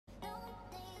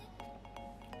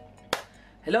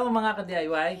Hello mga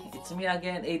ka-DIY! It's me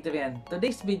again, Adrian.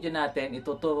 Today's video natin,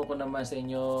 ituturo ko naman sa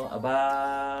inyo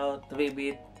about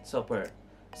Revit software.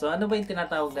 So ano ba yung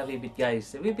tinatawag na Revit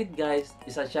guys? Revit guys,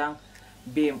 isa siyang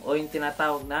BIM o yung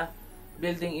tinatawag na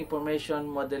Building Information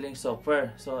Modeling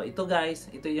Software. So ito guys,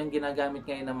 ito yung ginagamit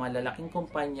ngayon ng mga lalaking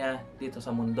kumpanya dito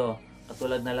sa mundo.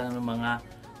 Katulad na lang ng mga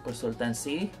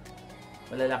consultancy,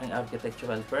 malalaking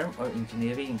architectural firm or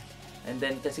engineering. And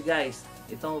then kasi guys,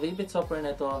 itong Revit software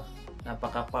na ito,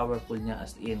 napaka-powerful niya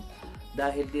as in.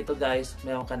 Dahil dito guys,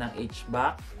 meron ka ng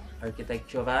HVAC,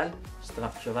 architectural,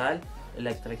 structural,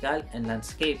 electrical, and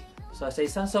landscape. So sa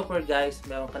isang software guys,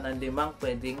 meron ka ng 5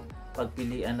 pwedeng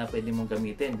pagpilian na pwede mong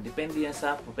gamitin. Depende yan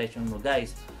sa profession mo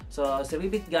guys. So sa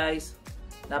Revit guys,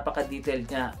 napaka-detailed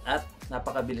niya at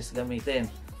napakabilis gamitin.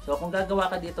 So kung gagawa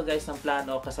ka dito guys ng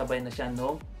plano, kasabay na siya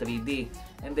ng 3D.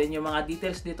 And then yung mga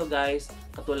details dito guys,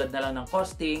 katulad na lang ng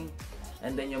costing,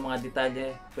 and then yung mga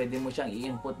detalye, pwede mo siyang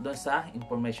i-input doon sa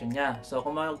information niya. So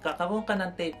kung magkakaroon ka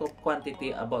ng take of quantity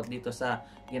about dito sa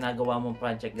ginagawa mong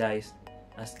project guys,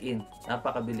 as in,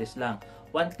 napakabilis lang.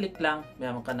 One click lang,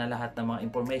 meron ka na lahat ng mga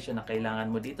information na kailangan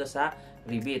mo dito sa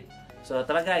Revit. So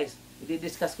tara guys,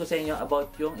 i-discuss ko sa inyo about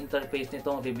yung interface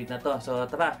nitong Revit na to. So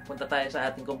tara, punta tayo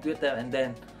sa ating computer and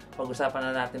then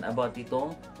pag-usapan na natin about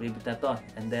itong Revit na to.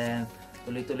 And then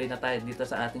tuloy-tuloy na tayo dito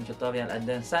sa ating tutorial. And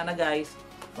then sana guys,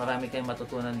 marami kayong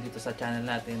matutunan dito sa channel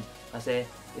natin kasi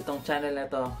itong channel na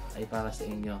to ay para sa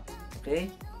inyo. Okay?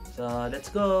 So,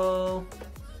 let's go!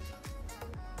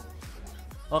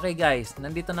 Okay guys,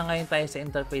 nandito na ngayon tayo sa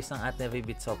interface ng ating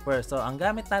Revit software. So, ang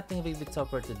gamit nating Revit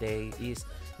software today is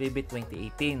Revit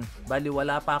 2018. Bali,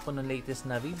 wala pa ako ng latest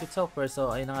na Revit software.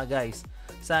 So, ayun na nga guys.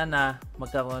 Sana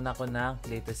magkaroon ako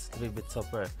ng latest Revit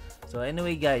software. So,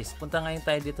 anyway guys, punta ngayon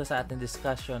tayo dito sa ating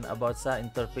discussion about sa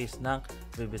interface ng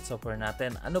Revit software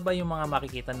natin. Ano ba yung mga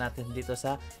makikita natin dito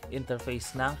sa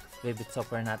interface ng Revit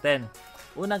software natin?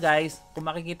 Una guys, kung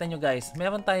makikita nyo guys,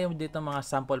 meron tayo dito mga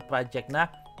sample project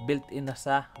na built-in na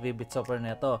sa Revit software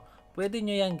na ito. Pwede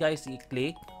nyo yan guys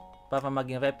i-click para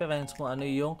maging reference kung ano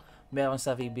yung meron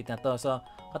sa Revit na to. So,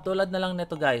 katulad na lang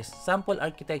nito guys, sample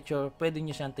architecture, pwede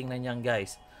nyo siyang tingnan yan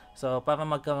guys. So, para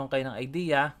magkaroon kayo ng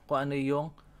idea kung ano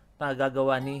yung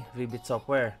gagawa ni Revit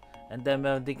software. And then,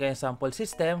 meron din kayong sample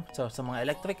system. So, sa mga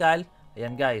electrical,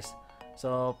 ayan guys.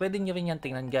 So, pwede nyo rin yan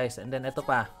tingnan guys. And then, ito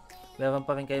pa. Meron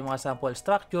pa rin kayong mga sample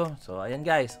structure. So, ayan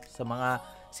guys. Sa mga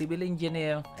civil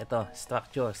engineer, ito,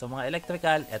 structure. Sa mga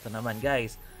electrical, ito naman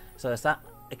guys. So, sa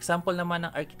example naman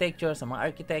ng architecture, sa mga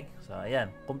architect, so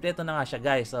ayan, kompleto na nga siya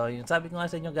guys. So, yung sabi ko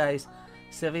nga sa inyo guys,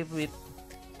 si Revit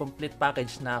complete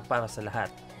package na para sa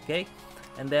lahat. Okay?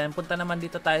 And then, punta naman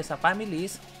dito tayo sa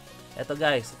families. Ito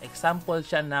guys, example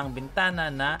siya ng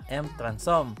bintana na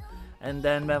M-transom. And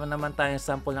then, meron naman tayong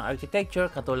sample ng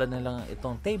architecture, katulad na lang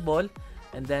itong table.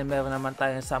 And then, meron naman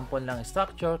tayong sample ng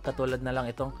structure, katulad na lang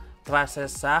itong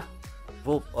trusses sa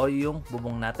roof o yung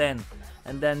bubong natin.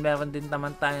 And then, meron din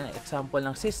naman tayong example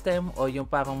ng system o yung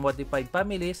parang modified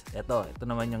families. Ito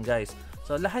naman yung guys.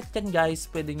 So, lahat yan guys,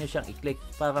 pwede nyo siyang i-click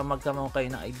para magkaroon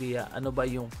kayo ng idea ano ba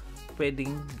yung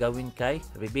pwedeng gawin kay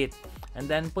Revit. And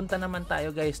then, punta naman tayo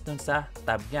guys dun sa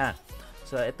tab niya.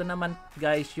 So, ito naman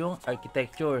guys yung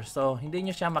architecture. So, hindi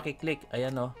nyo siya makiklik.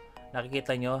 Ayan o,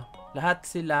 nakikita nyo. Lahat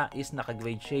sila is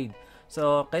naka-grade shade.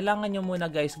 So, kailangan nyo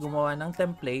muna guys gumawa ng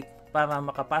template para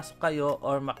makapasok kayo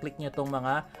or maklik nyo itong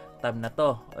mga tab na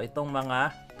to o itong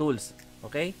mga tools.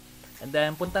 Okay? And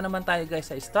then, punta naman tayo guys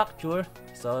sa structure.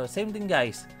 So, same din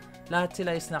guys. Lahat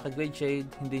sila is naka-grade shade.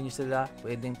 Hindi nyo sila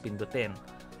pwedeng pindutin.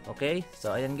 Okay?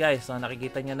 So, ayan guys. So,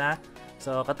 nakikita nyo na.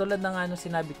 So, katulad ng ano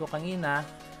sinabi ko kanina,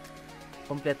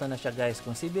 kompleto na siya guys.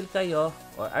 Kung civil kayo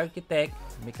or architect,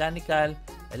 mechanical,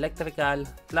 electrical,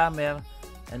 plumber,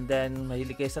 and then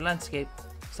mahilig kayo sa landscape,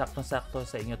 saktong-sakto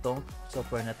sa inyo tong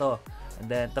software na to. And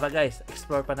then, tara guys,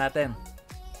 explore pa natin.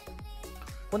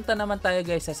 Punta naman tayo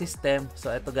guys sa system. So,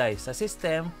 ito guys, sa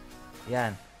system,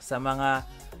 yan, sa mga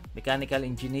mechanical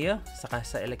engineer, saka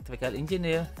sa electrical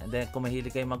engineer, and then kung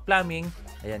mahilig kayo mag-plumbing,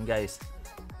 ayan guys,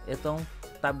 itong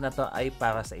tab na to ay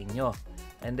para sa inyo.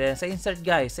 And then, sa insert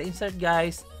guys,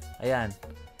 ayan,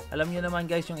 alam nyo naman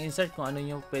guys yung insert, kung ano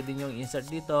yung pwede nyo insert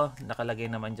dito,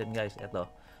 nakalagay naman dyan guys, ito.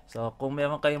 So, kung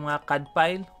meron kayong mga CAD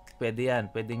file, pwede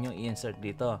yan, pwede nyo i-insert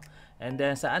dito. And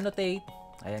then, sa annotate,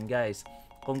 ayan guys,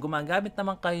 kung gumagamit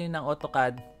naman kayo ng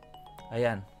AutoCAD,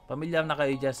 ayan, familiar na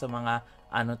kayo dyan sa mga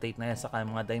annotate na yan, sa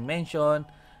mga dimension,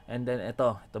 and then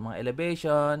ito mga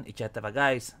elevation, etc.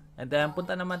 guys. And then,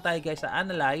 punta naman tayo guys sa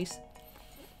analyze.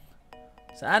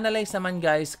 Sa analyze naman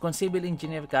guys, kung civil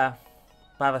engineer ka,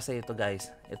 para sa ito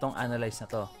guys, itong analyze na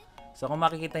to. So, kung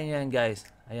makikita nyo yan guys,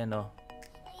 ayan o,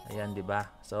 Ayan, di ba?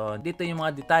 So, dito yung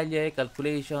mga detalye,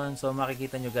 calculation. So,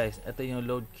 makikita nyo guys, ito yung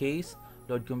load case,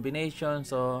 load combination.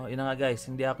 So, yun na nga guys,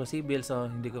 hindi ako civil, so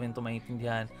hindi ko rin ito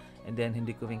maintindihan. And then,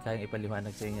 hindi ko rin kayang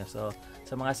ipaliwanag sa inyo. So,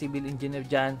 sa mga civil engineer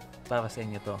dyan, para sa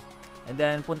inyo to. And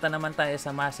then, punta naman tayo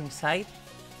sa massing site,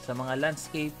 sa mga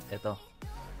landscape. Ito.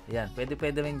 Ayan,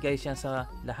 pwede rin guys yan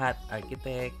sa lahat.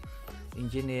 Architect,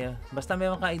 engineer. Basta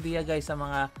meron ka idea guys sa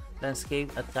mga landscape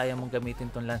at kaya mong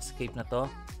gamitin tong landscape na to,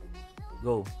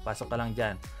 go, pasok ka lang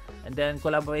dyan. And then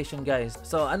collaboration guys.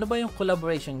 So ano ba yung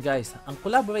collaboration guys? Ang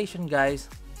collaboration guys,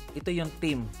 ito yung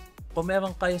team. Kung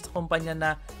meron kayo sa kumpanya na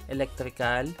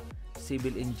electrical,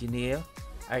 civil engineer,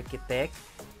 architect,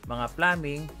 mga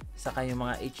plumbing, saka yung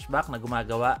mga HVAC na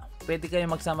gumagawa, pwede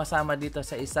kayong magsama-sama dito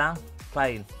sa isang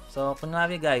file. So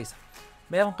kunwari guys,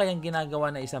 meron kayong ginagawa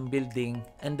na isang building,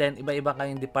 and then iba-iba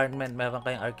kayong department, meron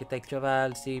kayong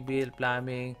architectural, civil,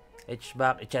 plumbing,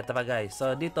 HVAC, etc. guys.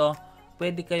 So dito,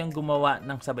 pwede kayong gumawa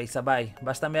ng sabay-sabay.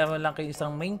 Basta meron lang kayong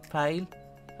isang main file.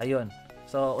 Ayun.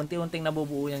 So, unti-unting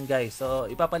nabubuo yan guys. So,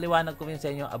 ipapaliwanag ko rin sa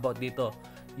inyo about dito.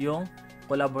 Yung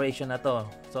collaboration na to.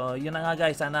 So, yun na nga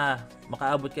guys. Sana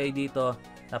makaabot kayo dito.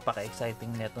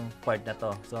 Napaka-exciting netong part na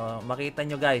to. So, makita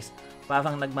nyo guys.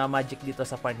 Parang nagmamagic dito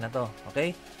sa part na to.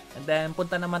 Okay? And then,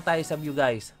 punta naman tayo sa view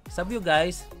guys. Sa view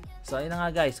guys. So, yun na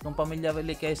nga guys. Kung familiar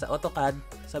ulit kayo sa AutoCAD,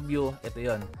 sa view, ito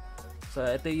yun. So,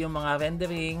 ito yung mga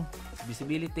rendering,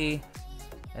 visibility,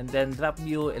 and then drop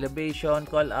view, elevation,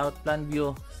 call out, plan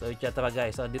view, so etc.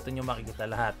 guys. So dito nyo makikita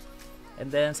lahat. And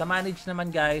then sa manage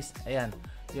naman guys, ayan,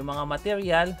 yung mga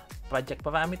material, project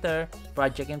parameter,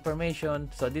 project information,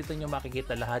 so dito nyo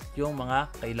makikita lahat yung mga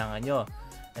kailangan nyo.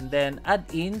 And then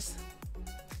add-ins,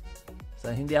 so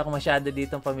hindi ako masyado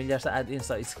dito familiar sa add-ins,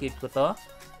 so skip ko to.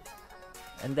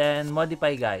 And then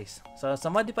modify guys. So sa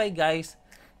modify guys,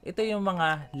 ito yung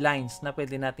mga lines na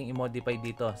pwede nating i-modify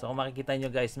dito. So kung makikita nyo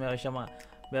guys, meron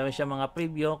siya mga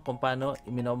preview kung paano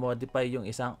i-modify yung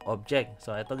isang object.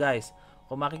 So ito guys,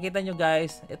 kung makikita nyo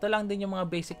guys, ito lang din yung mga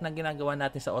basic na ginagawa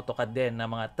natin sa AutoCAD din, na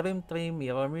mga trim,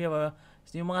 mirror,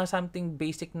 yung mga something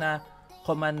basic na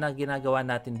command na ginagawa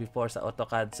natin before sa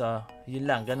AutoCAD. So yun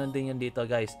lang, ganun din yun dito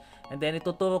guys. And then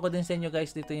ituturo ko din sa inyo guys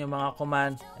dito yung mga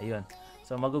command. Ayun.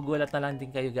 So magugulat na lang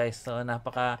din kayo guys. So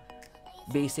napaka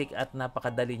basic at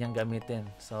napakadali niyang gamitin.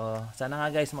 So sana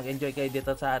nga guys mag-enjoy kayo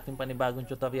dito sa ating panibagong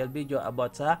tutorial video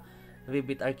about sa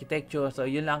Revit Architecture. So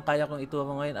yun lang kaya kong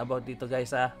ituro ngayon about dito guys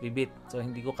sa Revit. So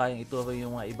hindi ko kayang ituro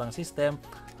yung mga ibang system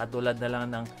katulad na lang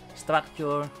ng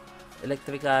structure,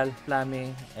 electrical,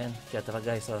 plumbing, and etc.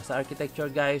 guys. So sa architecture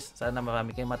guys, sana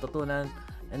marami kayong matutunan.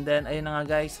 And then ayun na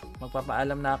nga guys,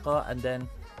 magpapaalam na ako, and then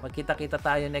magkita-kita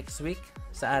tayo next week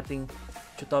sa ating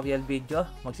tutorial video.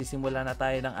 Magsisimula na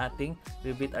tayo ng ating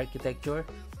Revit Architecture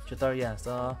tutorial.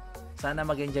 So sana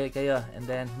mag-enjoy kayo, and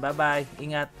then bye bye,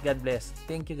 ingat, God bless,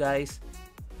 thank you guys.